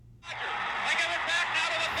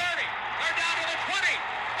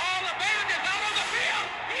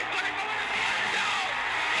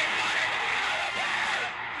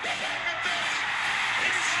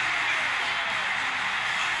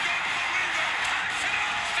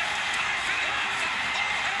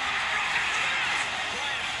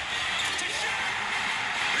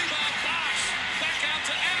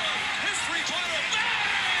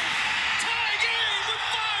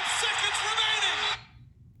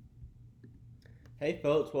Hey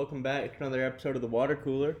folks, welcome back to another episode of the Water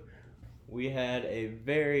Cooler. We had a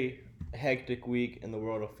very hectic week in the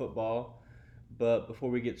world of football, but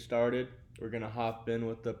before we get started, we're going to hop in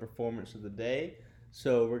with the performance of the day.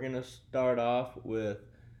 So we're going to start off with,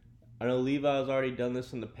 I know Levi's already done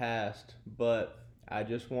this in the past, but I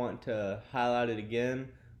just want to highlight it again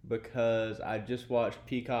because I just watched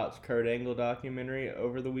Peacock's Kurt Angle documentary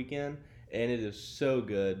over the weekend, and it is so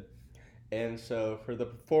good. And so for the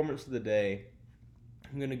performance of the day,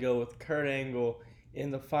 I'm going to go with Kurt Angle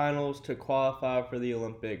in the finals to qualify for the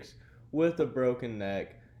Olympics with a broken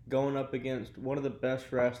neck, going up against one of the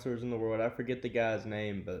best wrestlers in the world. I forget the guy's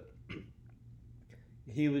name, but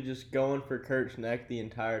he was just going for Kurt's neck the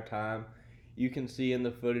entire time. You can see in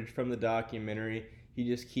the footage from the documentary, he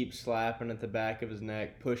just keeps slapping at the back of his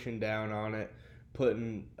neck, pushing down on it,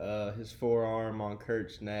 putting his forearm on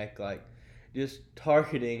Kurt's neck, like just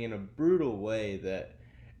targeting in a brutal way that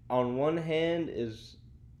on one hand is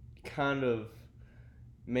kind of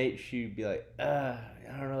makes you be like, I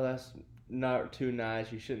don't know, that's not too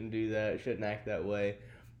nice. You shouldn't do that. You shouldn't act that way.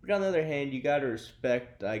 But on the other hand, you got to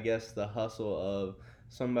respect, I guess, the hustle of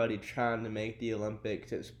somebody trying to make the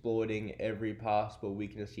Olympics, exploiting every possible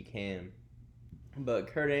weakness he can. But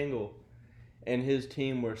Kurt Angle and his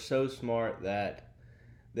team were so smart that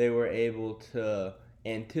they were able to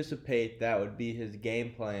anticipate that would be his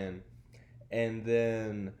game plan and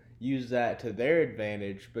then use that to their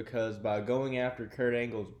advantage because by going after Kurt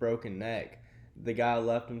Angle's broken neck, the guy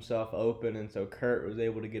left himself open, and so Kurt was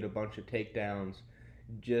able to get a bunch of takedowns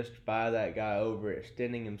just by that guy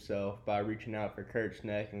overextending himself by reaching out for Kurt's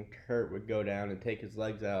neck, and Kurt would go down and take his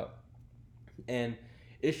legs out. And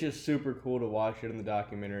it's just super cool to watch it in the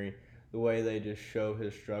documentary, the way they just show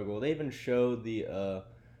his struggle. They even show the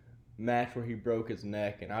match where he broke his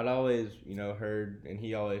neck, and I'd always, heard, and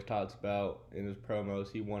he always talks about in his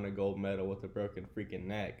promos, he won a gold medal with a broken freaking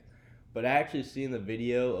neck. But actually seeing the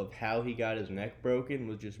video of how he got his neck broken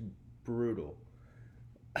was just brutal.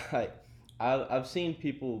 I've seen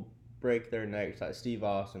people break their necks, like Steve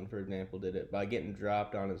Austin, for example, did it by getting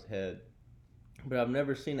dropped on his head. But I've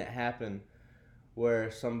never seen it happen where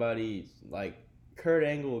somebody, like Kurt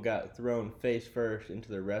Angle, got thrown face first into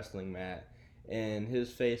the wrestling mat and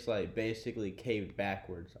his face like basically caved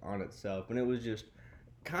backwards on itself, and it was just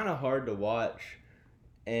kind of hard to watch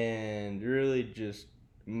and really just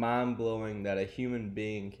mind-blowing that a human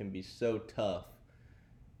being can be so tough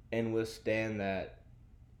and withstand that.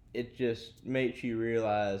 It just makes you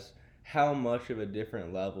realize how much of a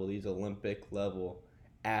different level these Olympic level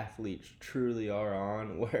athletes truly are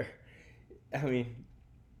on, where I mean,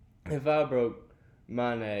 if I broke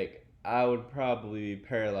my neck, I would probably be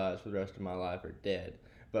paralyzed for the rest of my life or dead.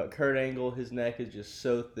 But Kurt Angle, his neck is just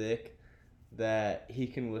so thick that he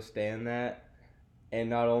can withstand that, and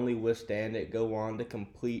not only withstand it, go on to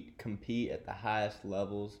compete at the highest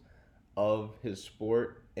levels of his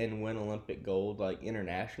sport and win Olympic gold, like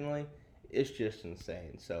internationally. It's just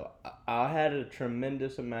insane. So I had a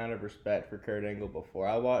tremendous amount of respect for Kurt Angle before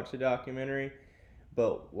I watched the documentary,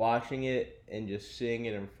 but watching it and just seeing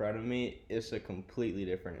it in front of me, it's a completely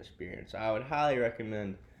different experience. I would highly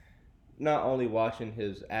recommend not only watching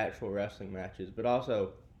his actual wrestling matches, but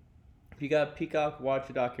also if you got Peacock, watch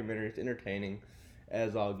the documentary. It's entertaining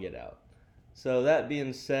as all get out. So that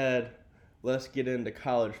being said, let's get into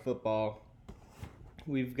college football.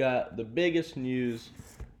 We've got the biggest news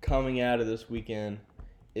coming out of this weekend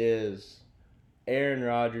is Aaron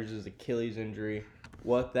Rodgers' Achilles injury,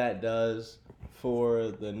 what that does for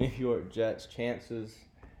the New York Jets' chances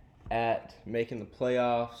at making the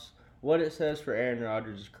playoffs, what it says for Aaron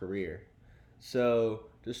Rodgers' career. So,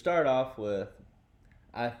 to start off with,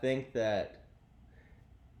 I think that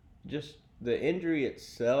just the injury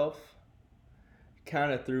itself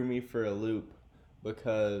kind of threw me for a loop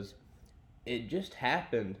because it just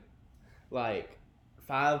happened like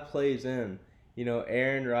 5 plays in.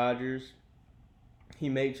 Aaron Rodgers, he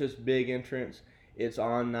makes this big entrance. It's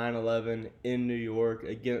on 9/11 in New York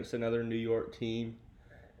against another New York team.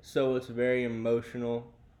 So it's very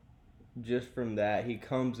emotional just from that. He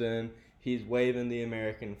comes in, he's waving the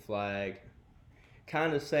American flag,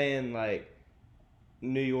 kind of saying, like,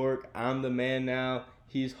 New York, I'm the man now.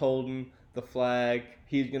 He's holding the flag.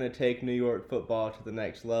 He's going to take New York football to the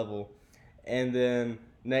next level. And then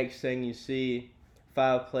next thing you see,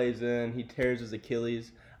 5 plays in, he tears his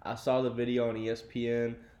Achilles. I saw the video on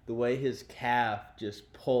ESPN. The way his calf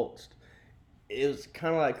just pulsed, it was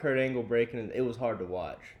kind of like Kurt Angle breaking it. It was hard to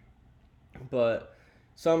watch. But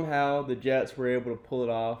somehow the Jets were able to pull it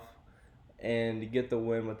off and get the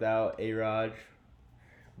win without A-Rod.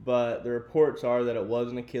 But the reports are that it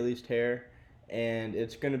was an Achilles tear, and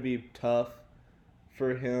it's going to be tough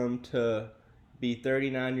for him to be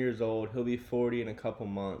 39 years old. He'll be 40 in a couple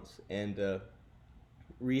months, and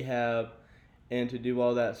rehab and to do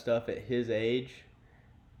all that stuff at his age.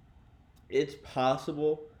 It's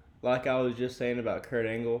possible, like I was just saying about Kurt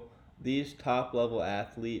Angle, these top level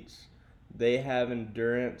athletes, they have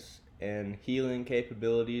endurance and healing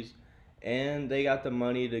capabilities, and they got the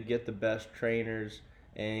money to get the best trainers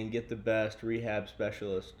and get the best rehab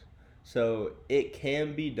specialists. So it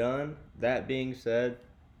can be done. That being said,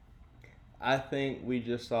 I think we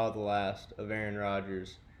just saw the last of Aaron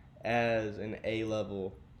Rodgers as an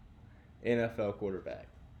A-level NFL quarterback,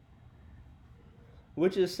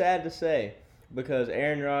 which is sad to say because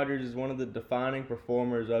Aaron Rodgers is one of the defining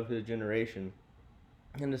performers of his generation.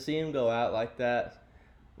 And to see him go out like that,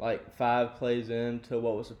 like 5 plays into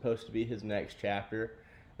what was supposed to be his next chapter,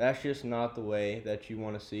 that's just not the way that you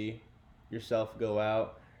want to see yourself go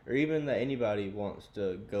out, or even that anybody wants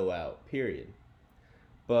to go out, period.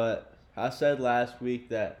 But I said last week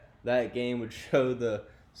that that game would show the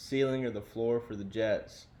ceiling or the floor for the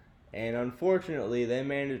Jets, and unfortunately they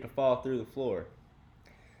managed to fall through the floor.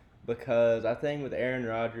 Because I think with Aaron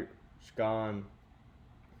Rodgers gone,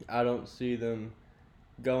 I don't see them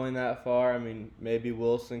going that far. I mean, maybe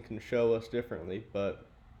Wilson can show us differently, but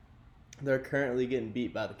they're currently getting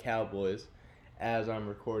beat by the Cowboys as I'm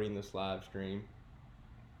recording this live stream.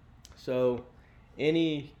 So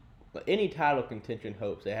any title contention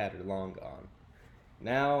hopes they had are long gone.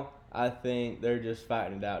 Now I think they're just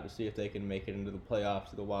fighting it out to see if they can make it into the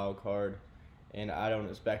playoffs or the wild card, and I don't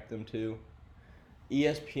expect them to.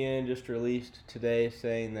 ESPN just released today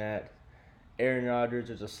saying that Aaron Rodgers,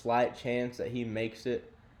 there's a slight chance that he makes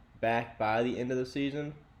it back by the end of the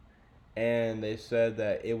season. And they said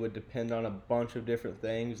that it would depend on a bunch of different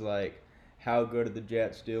things, like how good are the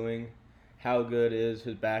Jets doing, how good is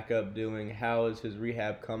his backup doing, how is his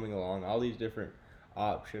rehab coming along, all these different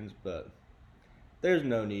options. But there's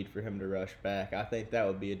no need for him to rush back. I think that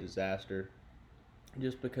would be a disaster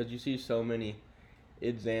just because you see so many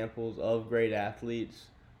examples of great athletes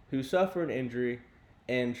who suffer an injury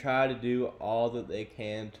and try to do all that they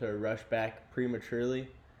can to rush back prematurely,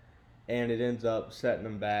 and it ends up setting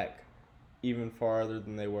them back even farther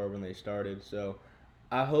than they were when they started. So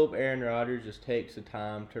I hope Aaron Rodgers just takes the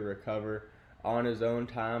time to recover on his own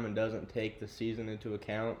time and doesn't take the season into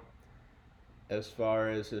account as far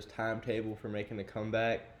as his timetable for making a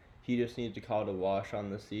comeback. He just needs to call it a wash on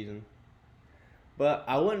this season. But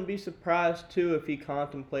I wouldn't be surprised, too, if he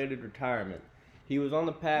contemplated retirement. He was on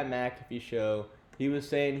the Pat McAfee show. He was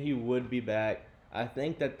saying he would be back. I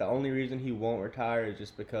think that the only reason he won't retire is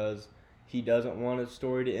just because he doesn't want his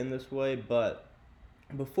story to end this way. But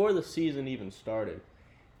before the season even started,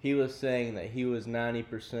 he was saying that he was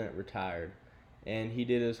 90% retired. And he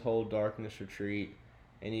did his whole darkness retreat.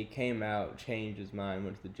 And he came out, changed his mind,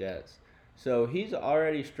 went to the Jets. So he's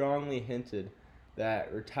already strongly hinted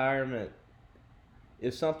that retirement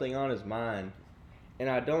is something on his mind, and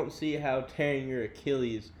I don't see how tearing your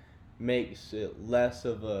Achilles makes it less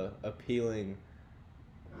of a appealing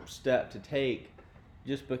step to take,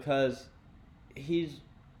 just because he's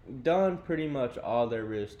done pretty much all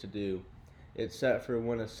there is to do, except for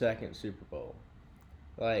win a second Super Bowl.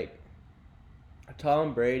 Like,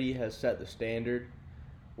 Tom Brady has set the standard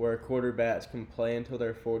where quarterbacks can play until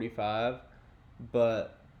they're 45,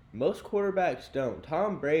 but most quarterbacks don't.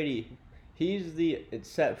 Tom Brady, he's the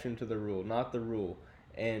exception to the rule, not the rule.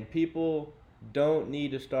 And people don't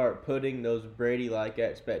need to start putting those Brady-like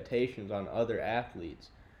expectations on other athletes,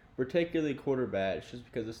 particularly quarterbacks, just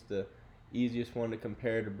because it's the easiest one to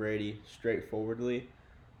compare to Brady straightforwardly.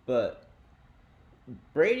 But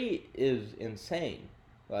Brady is insane.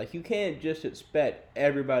 Like, you can't just expect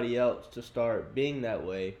everybody else to start being that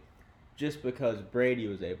way just because Brady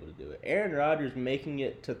was able to do it. Aaron Rodgers making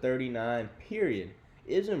it to 39, period,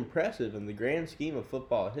 is impressive in the grand scheme of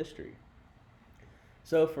football history.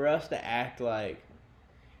 So for us to act like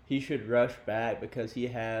he should rush back because he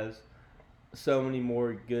has so many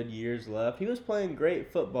more good years left. He was playing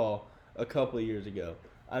great football a couple of years ago.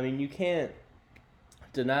 I mean, you can't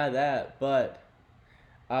deny that, but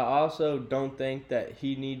I also don't think that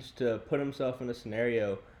he needs to put himself in a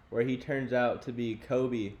scenario where he turns out to be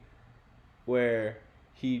Kobe, where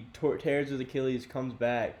he tears his Achilles, comes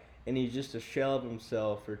back, and he's just a shell of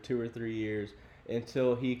himself for 2 or 3 years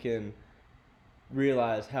until he can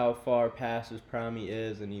realize how far past his prime he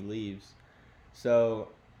is and he leaves. So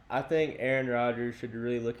I think Aaron Rodgers should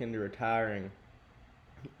really look into retiring.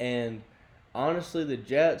 And honestly, the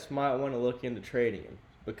Jets might want to look into trading him,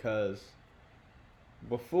 because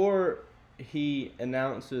before he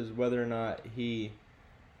announces whether or not he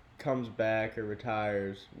comes back or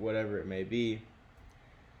retires, whatever it may be,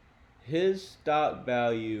 his stock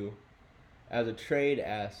value as a trade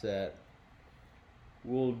asset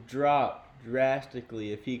will drop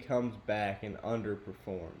drastically if he comes back and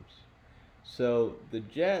underperforms. So the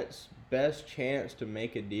Jets' best chance to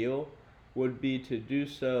make a deal would be to do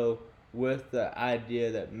so with the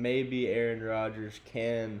idea that maybe Aaron Rodgers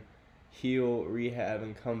can heal, rehab,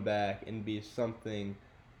 and come back and be something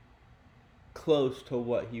close to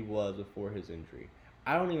what he was before his injury.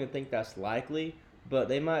 I don't even think that's likely, but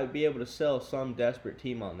they might be able to sell some desperate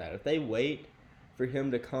team on that. If they wait for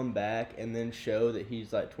him to come back and then show that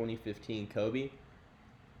he's like 2015 Kobe,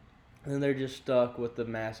 then they're just stuck with the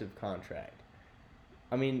massive contract.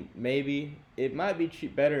 I mean, maybe it might be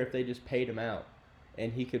better if they just paid him out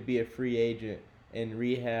and he could be a free agent and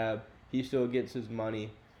rehab. He still gets his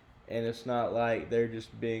money, and it's not like they're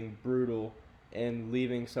just being brutal and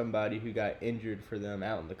leaving somebody who got injured for them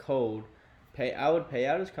out in the cold. I would pay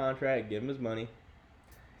out his contract, give him his money,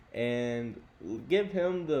 and give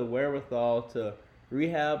him the wherewithal to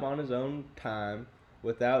rehab on his own time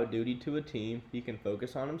without duty to a team. He can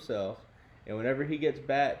focus on himself, and whenever he gets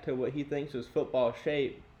back to what he thinks is football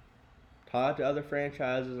shape, talk to other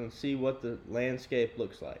franchises and see what the landscape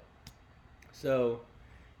looks like. So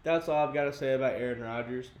that's all I've got to say about Aaron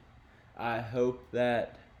Rodgers. I hope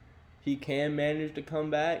that he can manage to come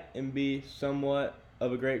back and be somewhat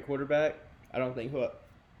of a great quarterback. I don't think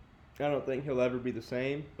he'll ever be the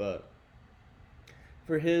same, but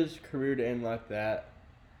for his career to end like that,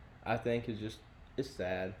 I think it's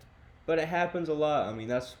sad. But it happens a lot. I mean,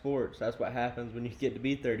 that's sports. That's what happens when you get to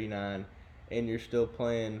be 39 and you're still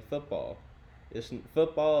playing football. It's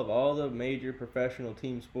football of all the major professional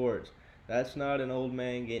team sports. That's not an old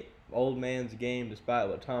man's game, despite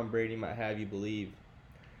what Tom Brady might have you believe.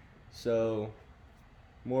 So,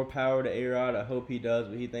 more power to A-Rod. I hope he does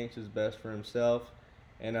what he thinks is best for himself,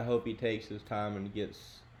 and I hope he takes his time and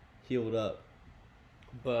gets healed up.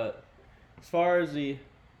 But as far as the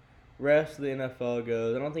rest of the NFL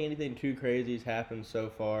goes, I don't think anything too crazy has happened so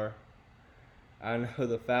far. I know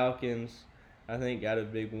the Falcons, I think, got a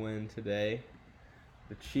big win today.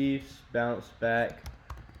 The Chiefs bounced back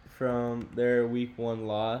from their Week 1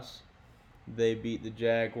 loss. They beat the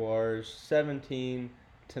Jaguars 17-9.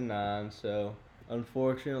 So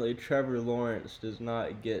unfortunately, Trevor Lawrence does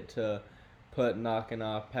not get to put knocking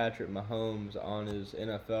off Patrick Mahomes on his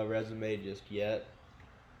NFL resume just yet.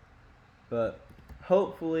 But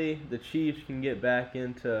hopefully the Chiefs can get back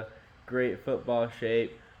into great football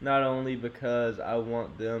shape, not only because I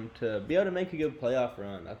want them to be able to make a good playoff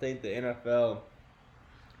run. I think the NFL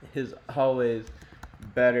is always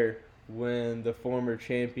better when the former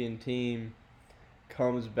champion team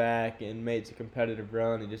comes back and makes a competitive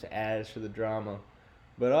run and just adds to the drama.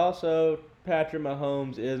 But also, Patrick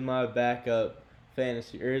Mahomes is my backup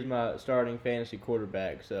fantasy, or is my starting fantasy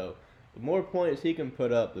quarterback. So the more points he can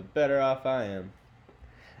put up, the better off I am.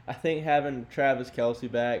 I think having Travis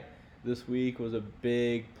Kelce back this week was a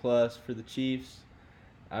big plus for the Chiefs.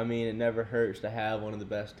 I mean, it never hurts to have one of the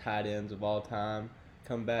best tight ends of all time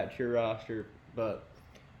come back to your roster, but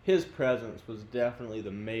his presence was definitely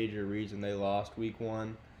the major reason they lost Week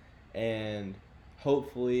 1, and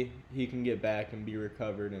hopefully he can get back and be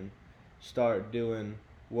recovered and start doing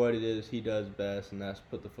what it is he does best, and that's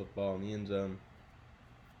put the football in the end zone.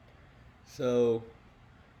 So,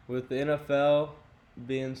 with the NFL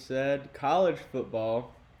being said, college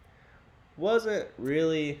football wasn't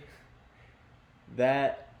really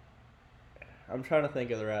that. I'm trying to think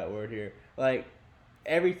of the right word here. Like,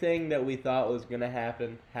 everything that we thought was going to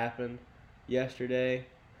happen happened yesterday.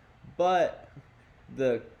 But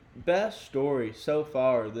the best story so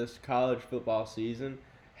far this college football season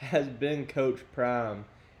has been Coach Prime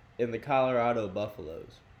in the Colorado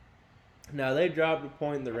Buffaloes. Now, they dropped a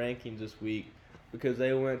point in the rankings this week because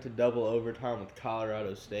they went to double overtime with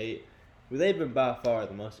Colorado State. Well, they've been by far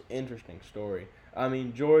the most interesting story. I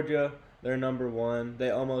mean, Georgia, they're number 1. They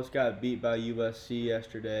almost got beat by USC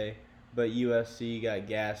yesterday, but USC got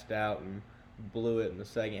gassed out and blew it in the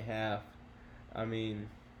second half. I mean,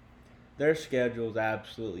 their schedule is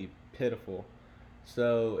absolutely pitiful.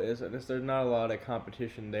 So there's not a lot of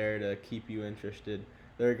competition there to keep you interested.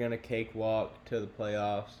 They're going to cakewalk to the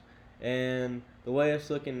playoffs. And the way it's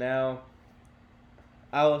looking now,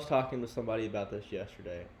 I was talking to somebody about this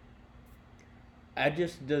yesterday. It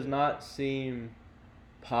just does not seem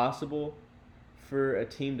possible for a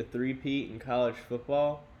team to three-peat in college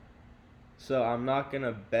football. So I'm not going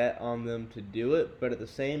to bet on them to do it. But at the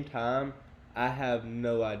same time, I have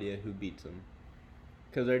no idea who beats them.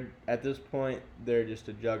 Because at this point, they're just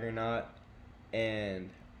a juggernaut. And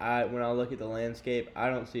when I look at the landscape, I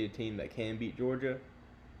don't see a team that can beat Georgia.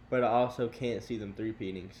 But I also can't see them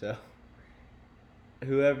three-peating. So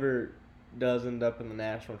whoever does end up in the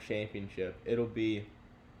national championship, it'll be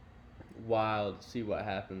wild to see what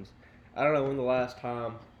happens. I don't know when the last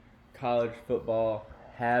time college football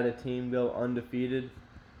had a team go undefeated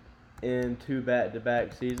in 2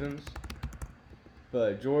 back-to-back seasons,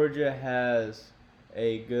 but Georgia has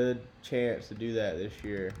a good chance to do that this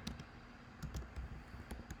year.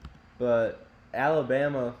 But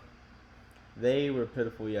Alabama, they were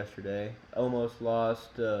pitiful yesterday. Almost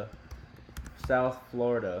lost to South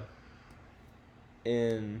Florida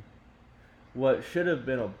in what should have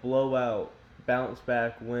been a blowout bounce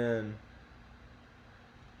back win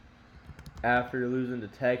after losing to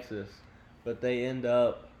Texas, but they end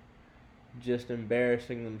up just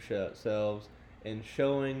embarrassing themselves and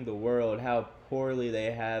showing the world how poorly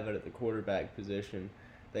they have it at the quarterback position.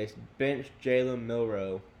 They benched Jalen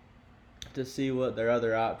Milroe to see what their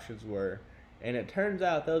other options were, and it turns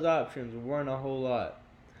out those options weren't a whole lot.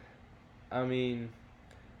 I mean,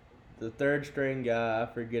 the third string guy, I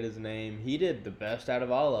forget his name, he did the best out of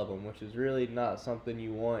all of them, which is really not something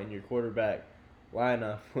you want in your quarterback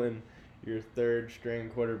lineup when your third string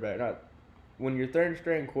quarterback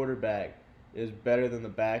is better than the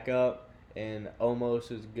backup and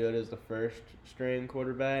almost as good as the first string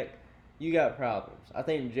quarterback. You got problems. I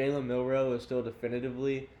think Jalen Milroe is still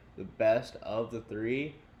definitively the best of the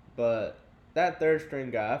three, but that third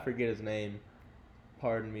string guy, I forget his name,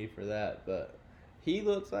 pardon me for that, but he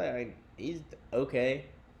looks like he's okay.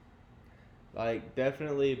 Like,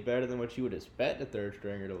 definitely better than what you would expect a third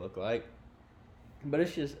stringer to look like. But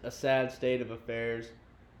it's just a sad state of affairs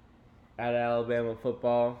at Alabama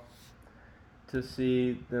football to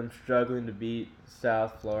see them struggling to beat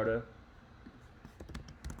South Florida.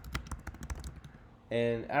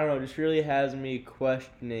 And I don't know, it just really has me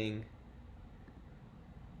questioning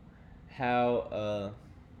how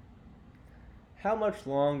much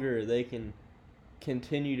longer they can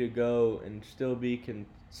continue to go and still be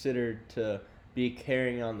considered to be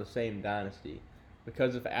carrying on the same dynasty.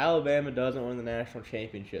 Because if Alabama doesn't win the national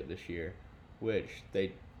championship this year, which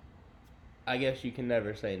I guess you can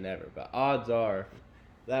never say never, but odds are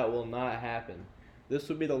that will not happen. This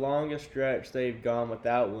would be the longest stretch they've gone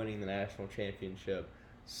without winning the national championship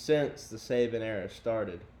since the Saban era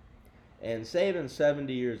started. And Saban's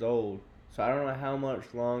 70 years old, so I don't know how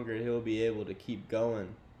much longer he'll be able to keep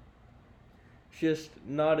going. It's just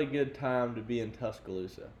not a good time to be in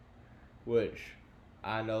Tuscaloosa, which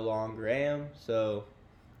I no longer am, so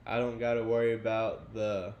I don't got to worry about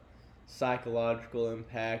the psychological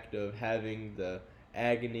impact of having the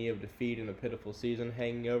agony of defeat in a pitiful season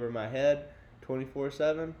hanging over my head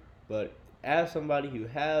 24/7. But as somebody who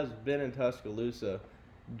has been in Tuscaloosa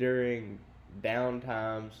during down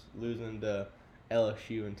times, losing to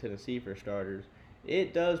LSU and Tennessee for starters,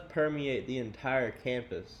 it does permeate the entire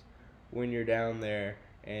campus when you're down there.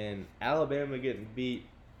 And Alabama getting beat,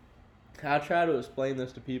 I try to explain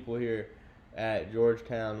this to people here at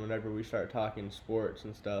Georgetown whenever we start talking sports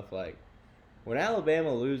and stuff. Like, when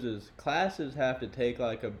Alabama loses, classes have to take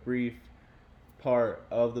like a brief part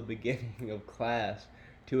of the beginning of class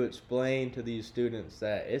to explain to these students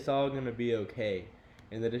that it's all going to be okay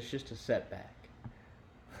and that it's just a setback.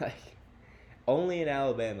 Like, only in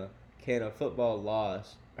Alabama can a football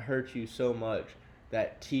loss hurt you so much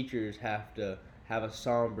that teachers have to have a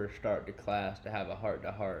somber start to class to have a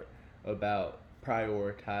heart-to-heart about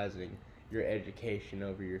prioritizing your education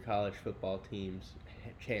over your college football team's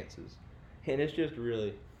chances. And it's just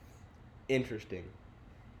really interesting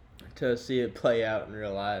to see it play out in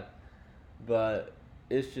real life. But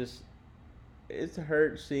it's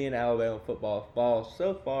hurt seeing Alabama football fall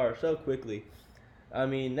so far, so quickly. I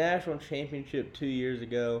mean, national championship 2 years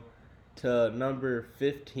ago to number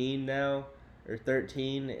 15 now, or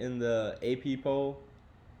 13 in the AP poll.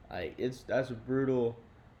 That's a brutal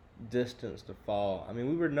distance to fall. I mean,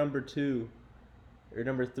 we were number 2 or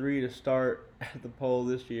number 3 to start at the poll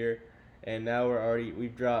this year, and now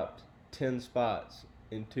we've dropped 10 spots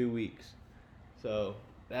in 2 weeks. So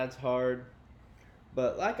that's hard.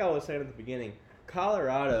 But like I was saying at the beginning,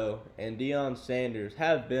 Colorado and Deion Sanders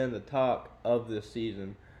have been the talk of this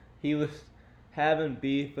season. He was having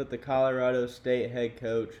beef with the Colorado State head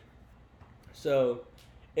coach. So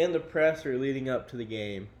in the presser leading up to the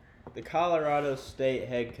game, the Colorado State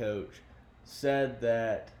head coach said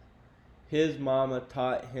that his mama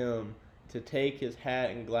taught him to take his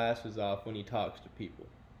hat and glasses off when he talks to people.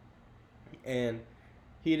 And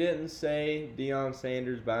he didn't say Deion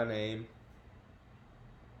Sanders by name,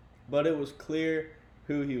 but it was clear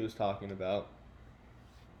who he was talking about.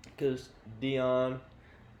 Because Deion,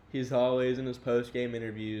 he's always in his post-game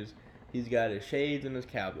interviews, he's got his shades and his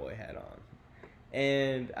cowboy hat on.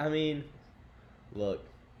 And, I mean, Look,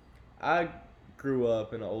 I grew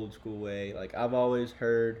up in an old school way. Like, I've always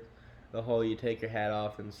heard the whole you take your hat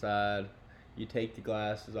off inside, you take the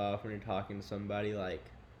glasses off when you're talking to somebody. Like,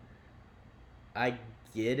 I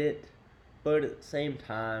get it, but at the same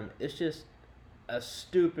time, it's just a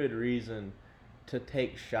stupid reason to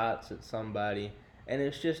take shots at somebody, and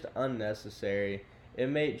it's just unnecessary. It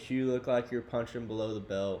makes you look like you're punching below the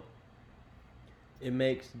belt. It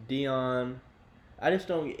makes Dion. I just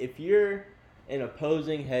don't. If you're an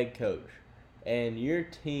opposing head coach and your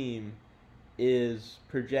team is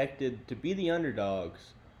projected to be the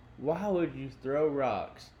underdogs, why would you throw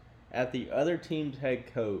rocks at the other team's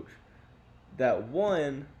head coach that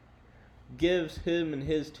one gives him and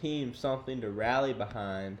his team something to rally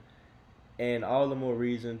behind and all the more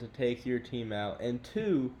reason to take your team out, and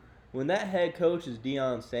two, when that head coach is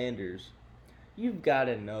Deion Sanders, you've got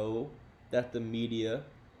to know that the media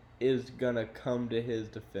is gonna come to his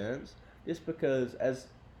defense just because as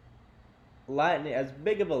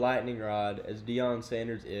big of a lightning rod as Deion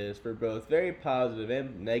Sanders is for both very positive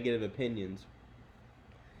and negative opinions,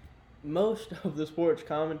 most of the sports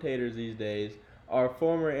commentators these days are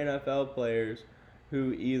former NFL players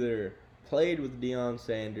who either played with Deion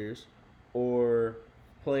Sanders or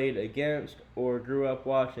played against or grew up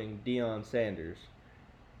watching Deion Sanders.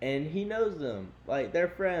 And he knows them. Like, they're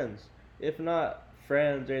friends. If not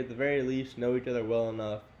friends, they at the very least know each other well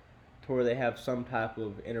enough to where they have some type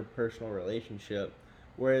of interpersonal relationship.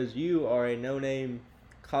 Whereas you are a no-name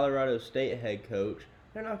Colorado State head coach,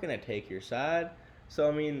 they're not going to take your side. So,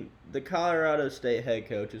 I mean, the Colorado State head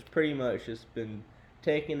coach has pretty much just been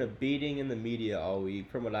taking a beating in the media all week,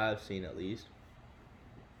 from what I've seen at least.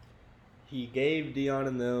 He gave Deion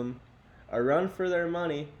and them a run for their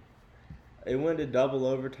money. It went to double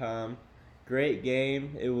overtime. Great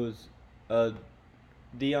game. It was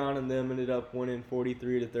Deion and them ended up winning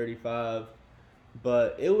 43-35,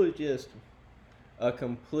 but it was just a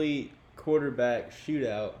complete quarterback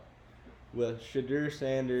shootout with Shedeur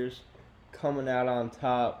Sanders coming out on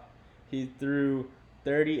top. He threw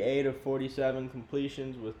 38 of 47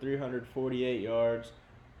 completions with 348 yards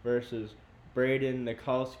versus Braden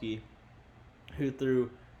Nikolsky, who threw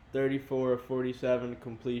 34 of 47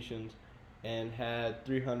 completions and had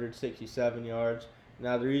 367 yards.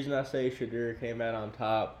 Now, the reason I say Shedeur came out on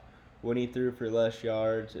top when he threw for less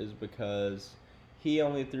yards is because he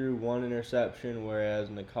only threw one interception, whereas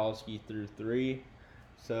Nikolsky threw three.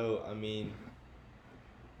 So, I mean,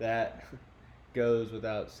 that goes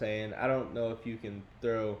without saying. I don't know if you can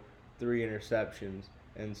throw three interceptions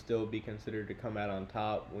and still be considered to come out on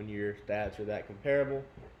top when your stats are that comparable.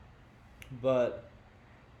 But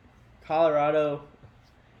Colorado,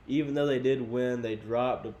 even though they did win, they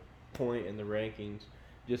dropped a point in the rankings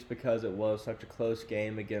just because it was such a close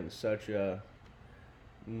game against such a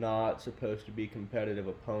not supposed to be competitive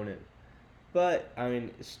opponent. But, I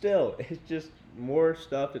mean, still, it's just more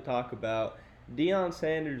stuff to talk about. Deion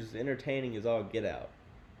Sanders is entertaining as all get out.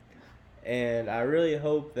 And I really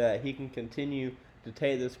hope that he can continue to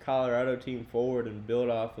take this Colorado team forward and build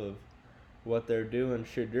off of what they're doing.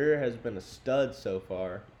 Shedeur has been a stud so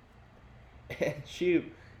far. And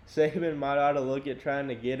shoot, Saban might ought to look at trying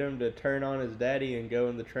to get him to turn on his daddy and go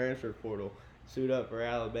in the transfer portal, suit up for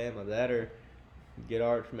Alabama. That or get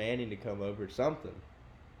Arch Manning to come over, something.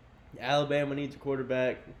 Alabama needs a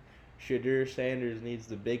quarterback. Shedeur Sanders needs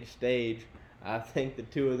the big stage. I think the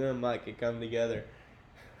two of them might could come together.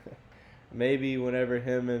 Maybe whenever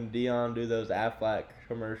him and Deion do those Aflac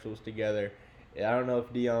commercials together. I don't know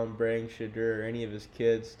if Deion brings Shedeur or any of his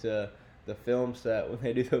kids to the film set when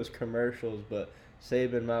they do those commercials, but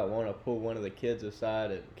Saban might want to pull one of the kids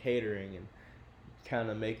aside at catering and kind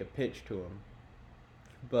of make a pitch to him.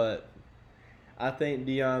 But I think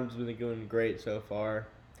Deion's been doing great so far.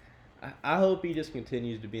 I hope he just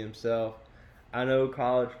continues to be himself. I know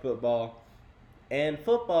college football and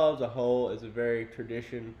football as a whole is a very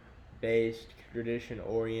tradition-based,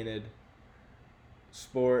 tradition-oriented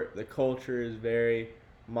sport. The culture is very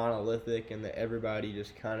monolithic and that everybody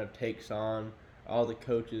just kind of takes on, all the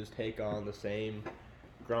coaches take on the same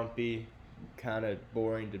grumpy, kind of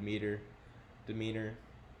boring demeanor.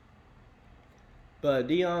 But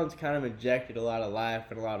Deion's kind of injected a lot of life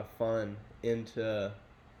and a lot of fun into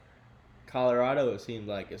Colorado, it seems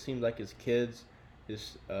like. It seems like his kids,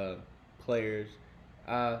 his players,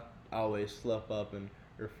 I always slip up and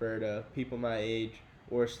refer to people my age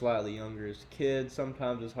or slightly younger as kids.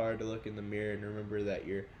 Sometimes it's hard to look in the mirror and remember that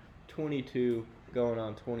you're 22 going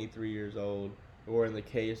on 23 years old, or in the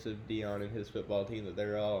case of Deion and his football team, that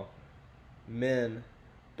they're all men.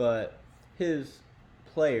 But his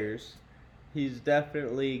players, he's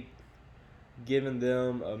definitely giving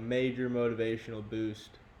them a major motivational boost.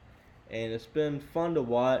 And it's been fun to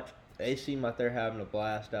watch. They seem like they're having a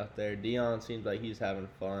blast out there. Dion seems like he's having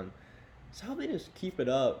fun. So I hope they just keep it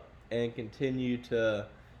up and continue to,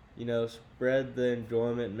 spread the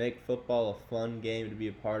enjoyment, make football a fun game to be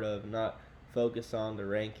a part of, not focus on the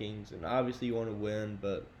rankings. And obviously you want to win,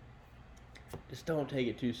 but just don't take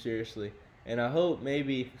it too seriously. And I hope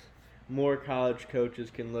maybe more college coaches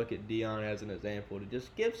can look at Dion as an example to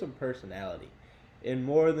just give some personality and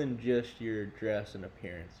more than just your dress and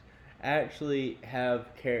appearance. Actually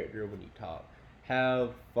have character when you talk.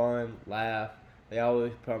 Have fun, laugh. They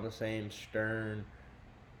always put on the same stern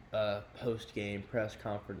post-game press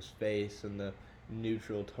conference face and the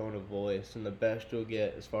neutral tone of voice. And the best you'll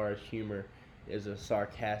get as far as humor is a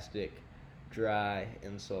sarcastic, dry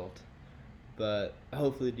insult. But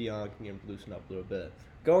hopefully Dion can get loosen up a little bit.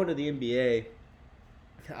 Going to the NBA,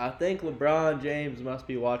 I think LeBron James must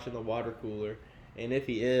be watching the water cooler. And if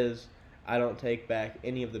he is, I don't take back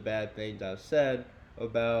any of the bad things I've said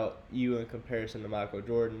about you in comparison to Michael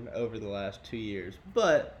Jordan over the last 2 years.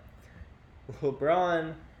 But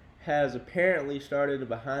LeBron has apparently started a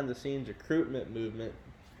behind-the-scenes recruitment movement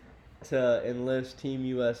to enlist Team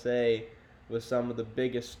USA with some of the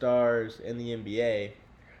biggest stars in the NBA.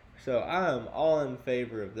 So I am all in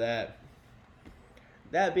favor of that.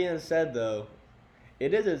 That being said, though,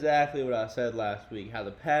 it is exactly what I said last week, how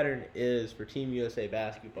the pattern is for Team USA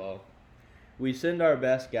basketball. We send our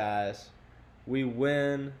best guys. We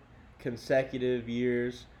win consecutive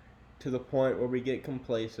years to the point where we get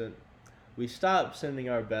complacent. We stop sending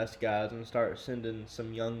our best guys and start sending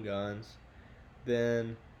some young guns.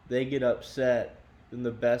 Then they get upset. Then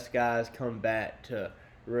the best guys come back to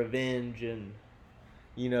revenge and,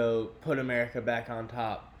 put America back on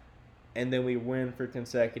top. And then we win for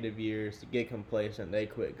consecutive years to get complacent. They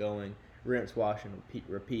quit going. Rinse, wash, and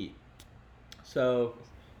repeat. So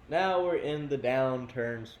now we're in the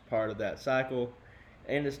downturns part of that cycle.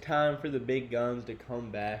 And it's time for the big guns to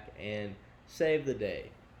come back and save the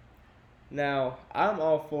day. Now, I'm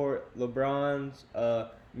all for it. LeBron's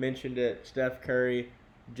mentioned it. Steph Curry,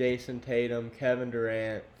 Jason Tatum, Kevin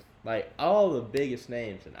Durant. Like, all the biggest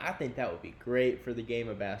names. And I think that would be great for the game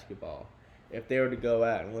of basketball if they were to go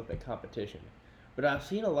out in Olympic competition. But I've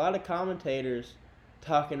seen a lot of commentators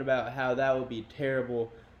talking about how that would be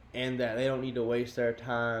terrible and that they don't need to waste their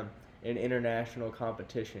time in international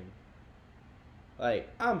competition. Like,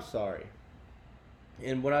 I'm sorry.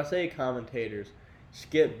 And when I say commentators,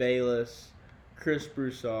 Skip Bayless, Chris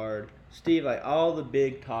Broussard, Steve, like all the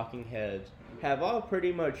big talking heads have all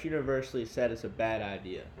pretty much universally said it's a bad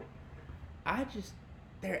idea.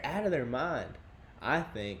 They're out of their mind, I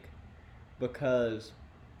think, because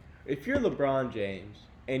if you're LeBron James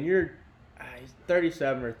and you're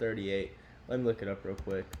 37 or 38, let me look it up real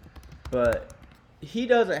quick, but he's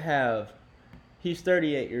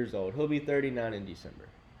 38 years old. He'll be 39 in December.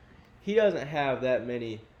 He doesn't have that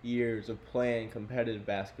many years of playing competitive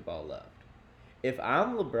basketball left. If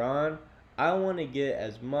I'm LeBron, I want to get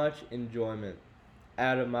as much enjoyment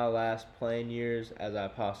out of my last playing years as I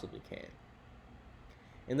possibly can.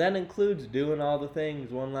 And that includes doing all the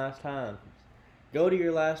things one last time. Go to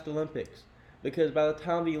your last Olympics. Because by the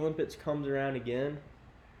time the Olympics comes around again,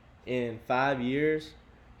 in 5 years,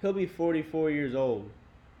 he'll be 44 years old.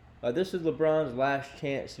 This is LeBron's last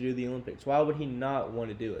chance to do the Olympics. Why would he not want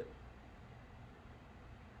to do it?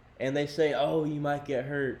 And they say, oh, you might get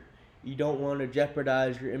hurt. You don't want to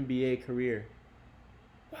jeopardize your NBA career.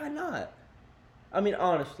 Why not? I mean,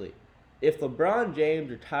 honestly, if LeBron James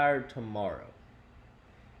retired tomorrow,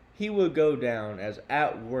 he would go down as,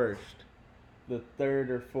 at worst, the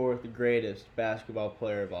third or fourth greatest basketball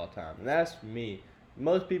player of all time. And that's me.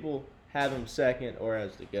 Most people have him second or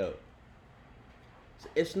as the GOAT.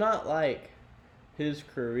 It's not like his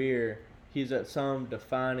career, he's at some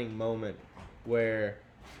defining moment where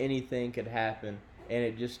anything could happen and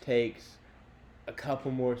it just takes a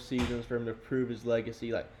couple more seasons for him to prove his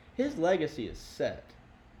legacy. Like, his legacy is set.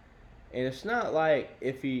 And it's not like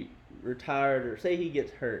if he retired or say he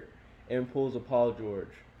gets hurt and pulls a Paul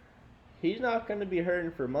George. He's not going to be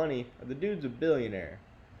hurting for money. The dude's a billionaire.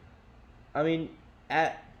 I mean,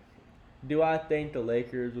 do I think the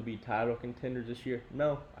Lakers will be title contenders this year?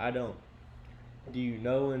 No, I don't. Do you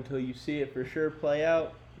know until you see it for sure play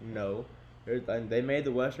out? No. They made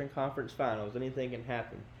the Western Conference Finals. Anything can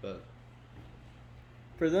happen. But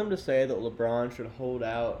for them to say that LeBron should hold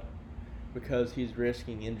out because he's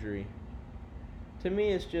risking injury, to me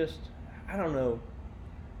it's just, I don't know.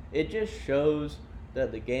 It just shows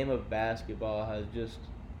that the game of basketball has just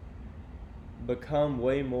become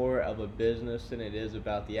way more of a business than it is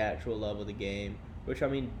about the actual love of the game which, I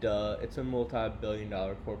mean, duh, it's a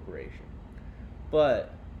multi-billion-dollar corporation.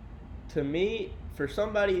 But to me, for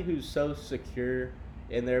somebody who's so secure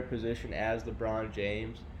in their position as LeBron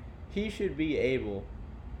James, he should be able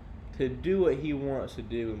to do what he wants to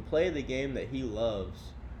do and play the game that he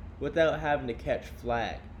loves without having to catch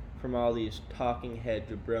flack from all these talking head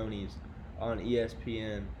jabronis on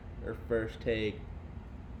ESPN or First Take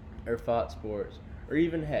or Fox Sports or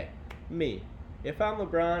even, heck, me. If I'm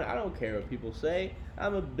LeBron, I don't care what people say.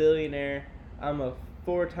 I'm a billionaire. I'm a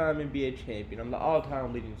four-time NBA champion. I'm the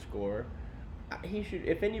all-time leading scorer.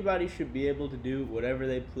 If anybody should be able to do whatever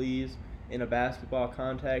they please in a basketball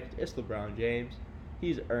context, it's LeBron James.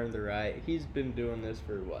 He's earned the right. He's been doing this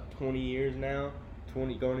for 20 years now,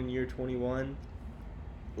 going in year 21.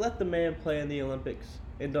 Let the man play in the Olympics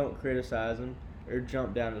and don't criticize him or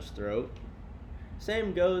jump down his throat.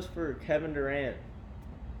 Same goes for Kevin Durant.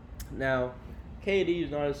 Now, KD is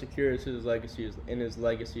not as secure as his legacy as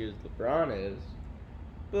LeBron is,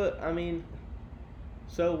 but I mean,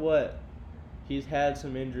 so what? He's had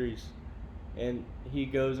some injuries, and he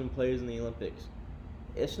goes and plays in the Olympics.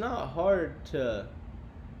 It's not hard to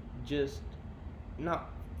just not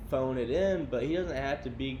phone it in, but he doesn't have to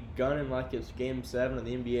be gunning like it's Game 7 of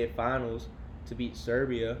the NBA Finals to beat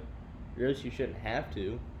Serbia. Or else you shouldn't have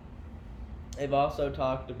to. They've also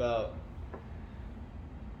talked about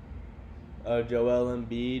Joel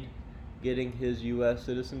Embiid getting his U.S.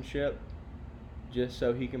 citizenship just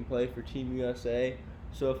so he can play for Team USA.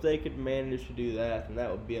 So if they could manage to do that, then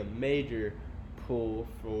that would be a major pull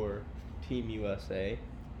for Team USA.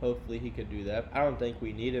 Hopefully he could do that. I don't think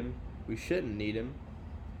we need him. We shouldn't need him.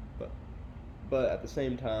 But at the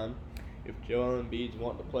same time, if Joel Embiid's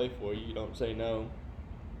wanting to play for you, you don't say no.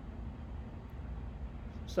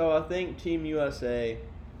 So I think Team USA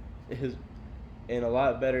is in a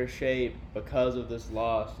lot better shape because of this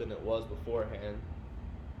loss than it was beforehand.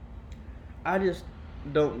 I just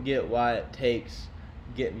don't get why it takes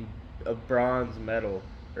getting a bronze medal,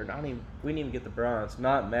 or not even, we didn't even get the bronze,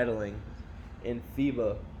 not medaling in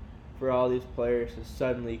FIBA for all these players to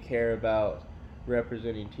suddenly care about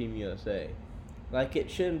representing Team USA. Like,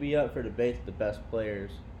 it shouldn't be up for debate that the best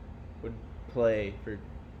players would play for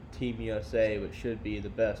Team USA, which should be the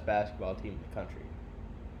best basketball team in the country.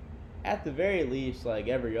 At the very least, like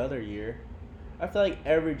every other year, I feel like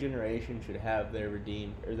every generation should have their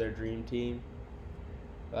dream team.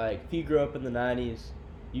 Like, if you grew up in the 90s,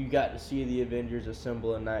 you got to see the Avengers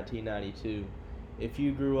assemble in 1992. If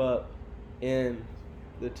you grew up in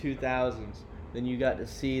the 2000s, then you got to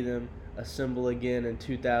see them assemble again in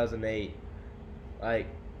 2008. Like,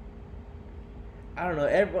 I don't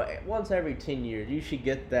know, once every 10 years, you should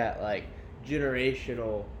get that, like,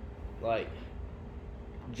 generational, like,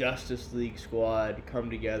 Justice League squad come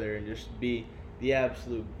together and just be the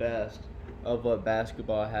absolute best of what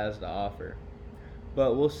basketball has to offer.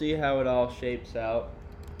 But we'll see how it all shapes out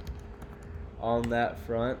on that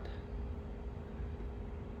front.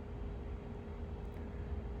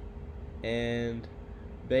 And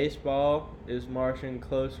baseball is marching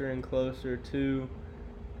closer and closer to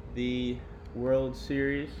the World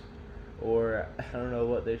Series, or I don't know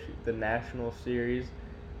what the National Series,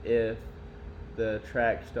 if the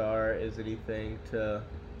track star is anything to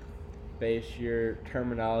base your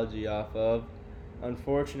terminology off of.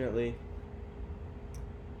 Unfortunately,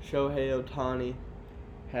 Shohei Ohtani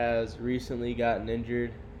has recently gotten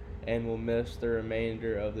injured and will miss the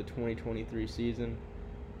remainder of the 2023 season.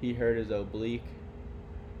 He hurt his oblique,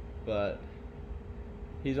 but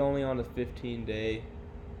he's only on a 15-day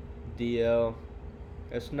DL.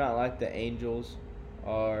 It's not like the Angels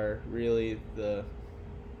are really the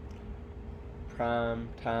prime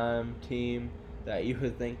time team that you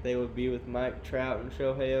would think they would be with Mike Trout and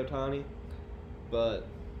Shohei Ohtani. But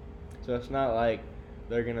so it's not like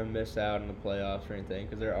they're going to miss out in the playoffs or anything,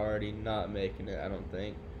 because they're already not making it, I don't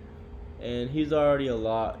think. And he's already a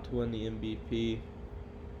lot to win the MVP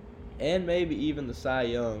and maybe even the Cy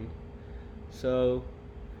Young. So,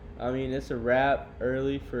 I mean, it's a wrap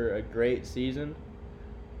early for a great season,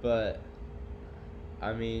 but,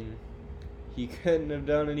 I mean, he couldn't have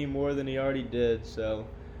done any more than he already did. So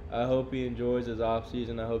I hope he enjoys his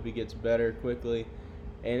offseason. I hope he gets better quickly.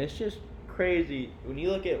 And it's just crazy when you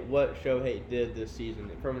look at what Shohei did this season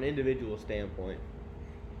from an individual standpoint.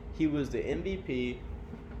 He was the MVP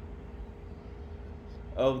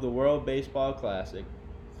of the World Baseball Classic.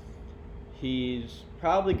 He's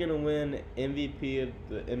probably going to win MVP of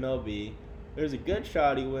the MLB. There's a good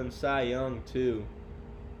shot he wins Cy Young too.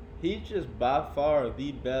 He's just by far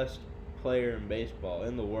the best player in baseball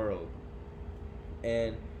in the world.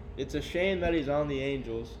 And it's a shame that he's on the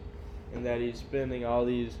Angels and that he's spending all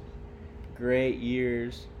these great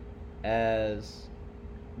years as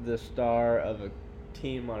the star of a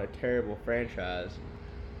team on a terrible franchise.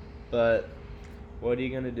 But what are you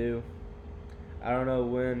going to do? I don't know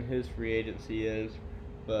when his free agency is,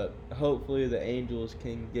 but hopefully the Angels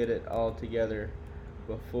can get it all together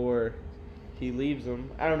before he leaves them.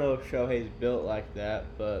 I don't know if Shohei's built like that,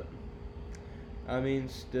 but I mean,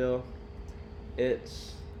 still, it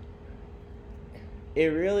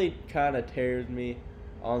really kind of tears me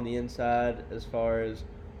on the inside as far as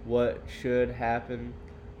what should happen,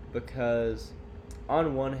 because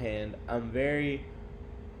on one hand, I'm very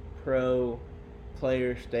pro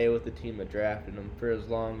players stay with the team that drafted them for as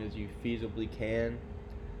long as you feasibly can.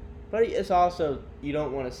 But it's also, you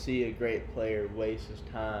don't want to see a great player waste his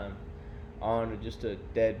time on just a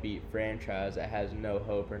deadbeat franchise that has no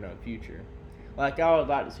hope or no future. Like, I would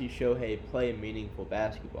like to see Shohei play meaningful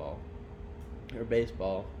basketball or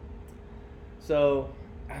baseball. So,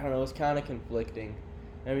 I don't know, it's kind of conflicting.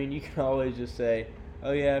 I mean, you can always just say,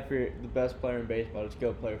 oh yeah, if you're the best player in baseball, just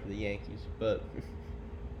go play for the Yankees. But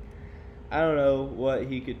I don't know what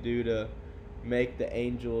he could do to make the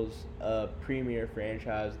Angels a premier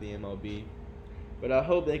franchise of the MLB. But I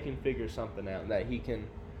hope they can figure something out, that he can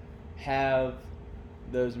have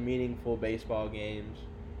those meaningful baseball games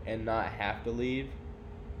and not have to leave.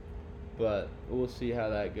 But we'll see how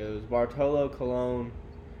that goes. Bartolo Colon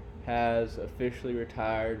has officially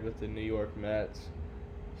retired with the New York Mets.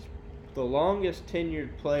 The longest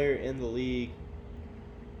tenured player in the league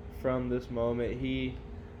from this moment. He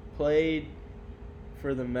played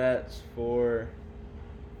for the Mets for,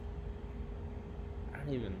 I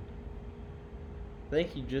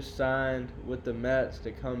think he just signed with the Mets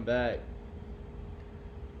to come back.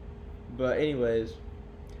 But anyways,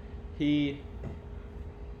 he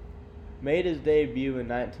made his debut in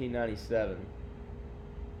 1997.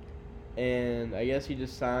 And I guess he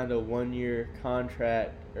just signed a one-year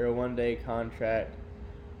contract, or a one-day contract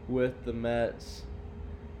with the Mets,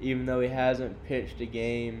 even though he hasn't pitched a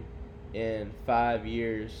game in 5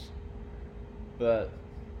 years. But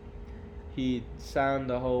he signed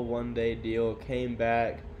the whole one-day deal, came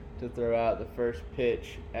back to throw out the first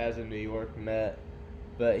pitch as a New York Met.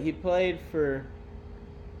 But he played for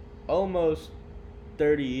almost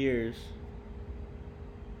 30 years.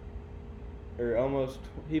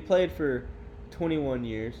 He played for 21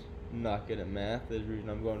 years. I'm not good at math. That's the reason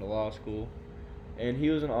I'm going to law school. And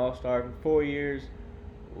he was an all-star for 4 years,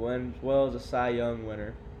 as well as a Cy Young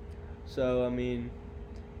winner. So, I mean,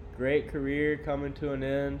 great career coming to an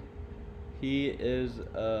end. He is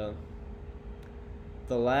the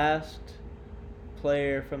last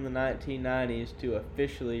player from the 1990s to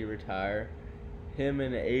officially retire. Him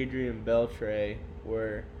and Adrian Beltre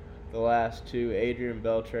were the last two. Adrian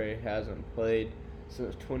Beltre hasn't played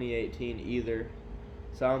since 2018 either.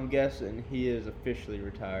 So I'm guessing he is officially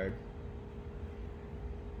retired.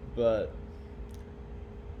 But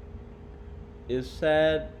it's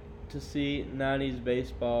sad to see 90s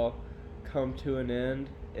baseball come to an end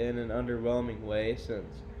in an underwhelming way,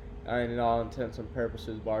 since, in all intents and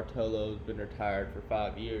purposes, Bartolo's been retired for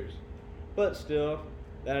 5 years. But still,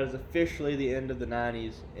 that is officially the end of the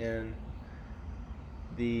 90s in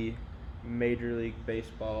the Major League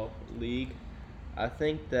Baseball League. I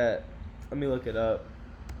think that, let me look it up.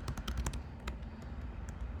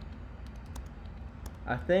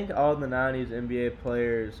 I think all the 90s NBA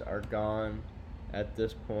players are gone at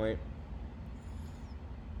this point.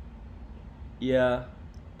 Yeah,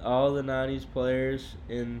 all the 90s players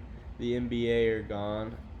in the NBA are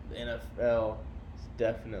gone. The NFL is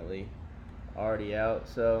definitely already out.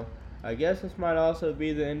 So I guess this might also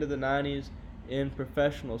be the end of the 90s in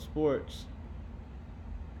professional sports.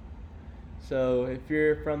 So if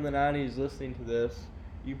you're from the 90s listening to this,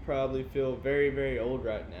 you probably feel very, very old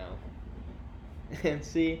right now. And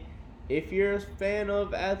see, if you're a fan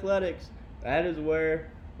of athletics, that is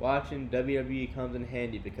where watching WWE comes in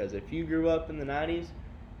handy, because if you grew up in the 90s,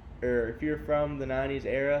 or if you're from the 90s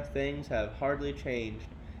era, things have hardly changed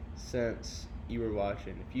since you were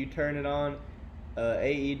watching. If you turn it on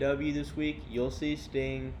AEW this week, you'll see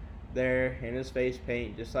Sting there in his face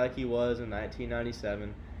paint just like he was in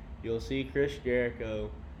 1997. You'll see Chris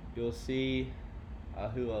Jericho. You'll see,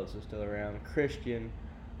 who else is still around? Christian.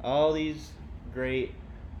 All these great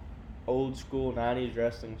old school 90s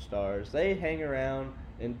wrestling stars. They hang around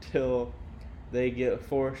until they get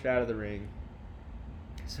forced out of the ring.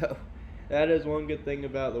 So that is one good thing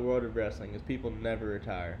about the world of wrestling, is people never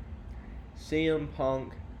retire. CM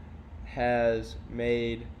Punk has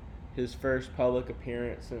made his first public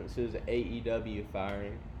appearance since his AEW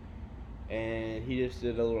firing, and he just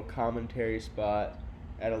did a little commentary spot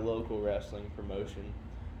at a local wrestling promotion.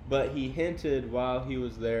 But he hinted while he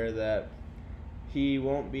was there that he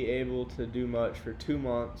won't be able to do much for 2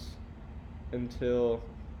 months until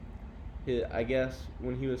I guess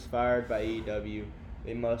when he was fired by AEW,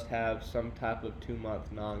 they must have some type of 2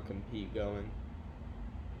 month non-compete going.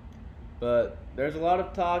 But there's a lot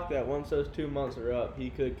of talk that once those 2 months are up, he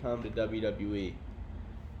could come to WWE.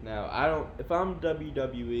 Now, if I'm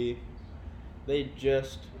WWE, they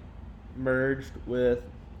just merged with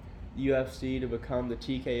UFC to become the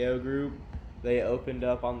TKO group. They opened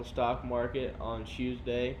up on the stock market on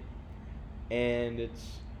Tuesday, and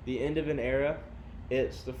it's the end of an era.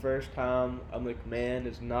 It's the first time a McMahon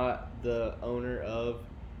is not the owner of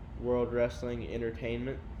World Wrestling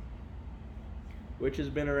Entertainment, which has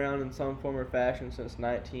been around in some form or fashion since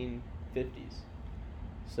 1950s.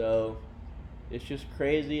 So it's just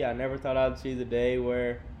crazy. I never thought I'd see the day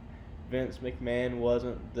where Vince McMahon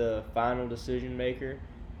wasn't the final decision maker.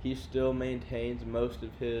 He still maintains most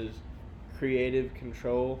of his creative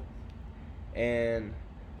control, and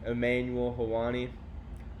Emmanuel Hawani,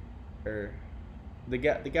 or the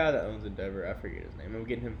guy that owns Endeavor, I forget his name. I'm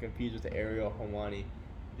getting him confused with Ariel Hawani,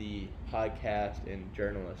 the podcast and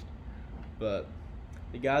journalist. But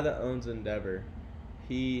the guy that owns Endeavor,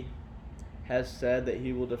 he has said that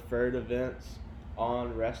he will defer to Vince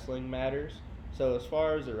on wrestling matters. So as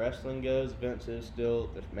far as the wrestling goes, Vince is still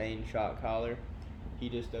the main shot caller. He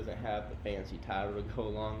just doesn't have the fancy title to go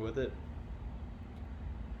along with it.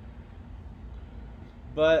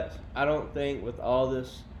 But I don't think with all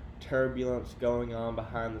this turbulence going on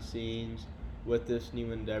behind the scenes with this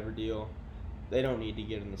new Endeavor deal, they don't need to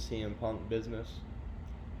get in the CM Punk business.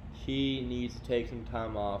 He needs to take some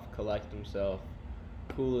time off, collect himself,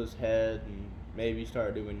 cool his head, and maybe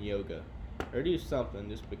start doing yoga. Or do something,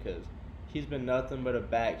 just because he's been nothing but a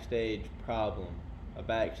backstage problem, a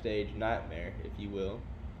backstage nightmare, if you will,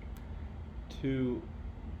 to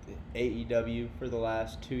AEW for the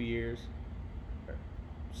last 2 years.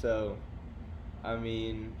 So, I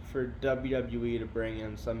mean, for WWE to bring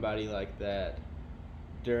in somebody like that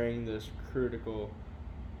during this critical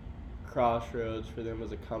crossroads for them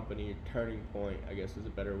as a company, turning point, I guess is a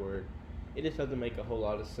better word, it just doesn't make a whole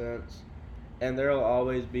lot of sense. And there will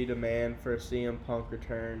always be demand for a CM Punk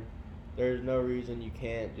return. There's no reason you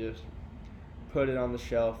can't just put it on the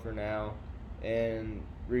shelf for now and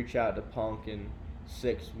reach out to Punk in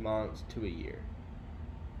 6 months to a year.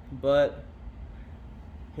 But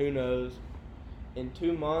who knows? In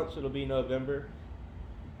 2 months, it'll be November,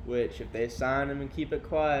 which, if they sign him and keep it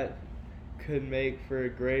quiet, could make for a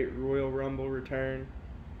great Royal Rumble return.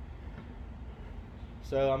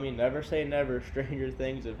 So, I mean, never say never. Stranger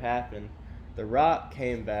things have happened. The Rock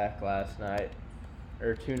came back last night,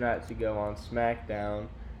 or 2 nights ago on SmackDown,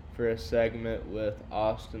 for a segment with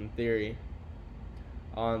Austin Theory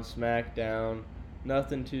on SmackDown.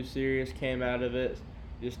 Nothing too serious came out of it.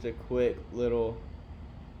 Just a quick little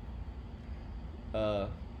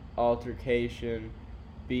altercation.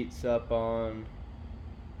 Beats up on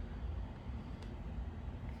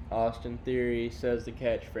Austin Theory, says the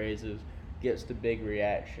catchphrases, gets the big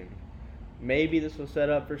reaction. Maybe this will set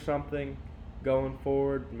up for something going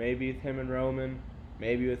forward, maybe with him and Roman,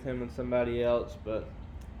 maybe with him and somebody else, but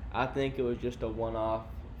I think it was just a one-off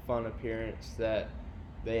fun appearance that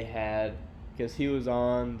they had, because he was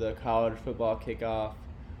on the college football kickoff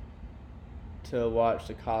to watch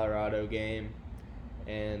the Colorado game,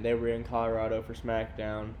 and they were in Colorado for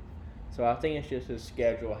SmackDown, so I think it's just his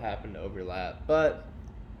schedule happened to overlap. But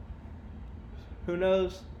who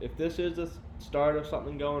knows? If this is the start of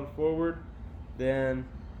something going forward, then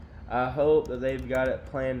I hope that they've got it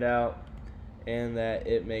planned out and that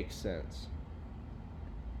it makes sense.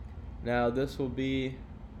 Now, this will be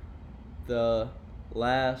the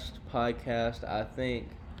last podcast, I think,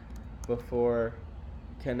 before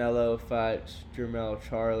Canelo fights Jermell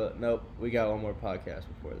Charlo. Nope, we got one more podcast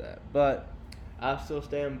before that. But I still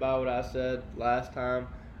stand by what I said last time.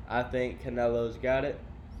 I think Canelo's got it,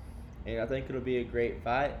 and I think it'll be a great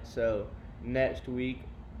fight. So next week,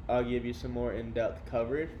 I'll give you some more in-depth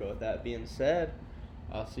coverage. But with that being said,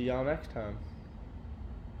 I'll see y'all next time.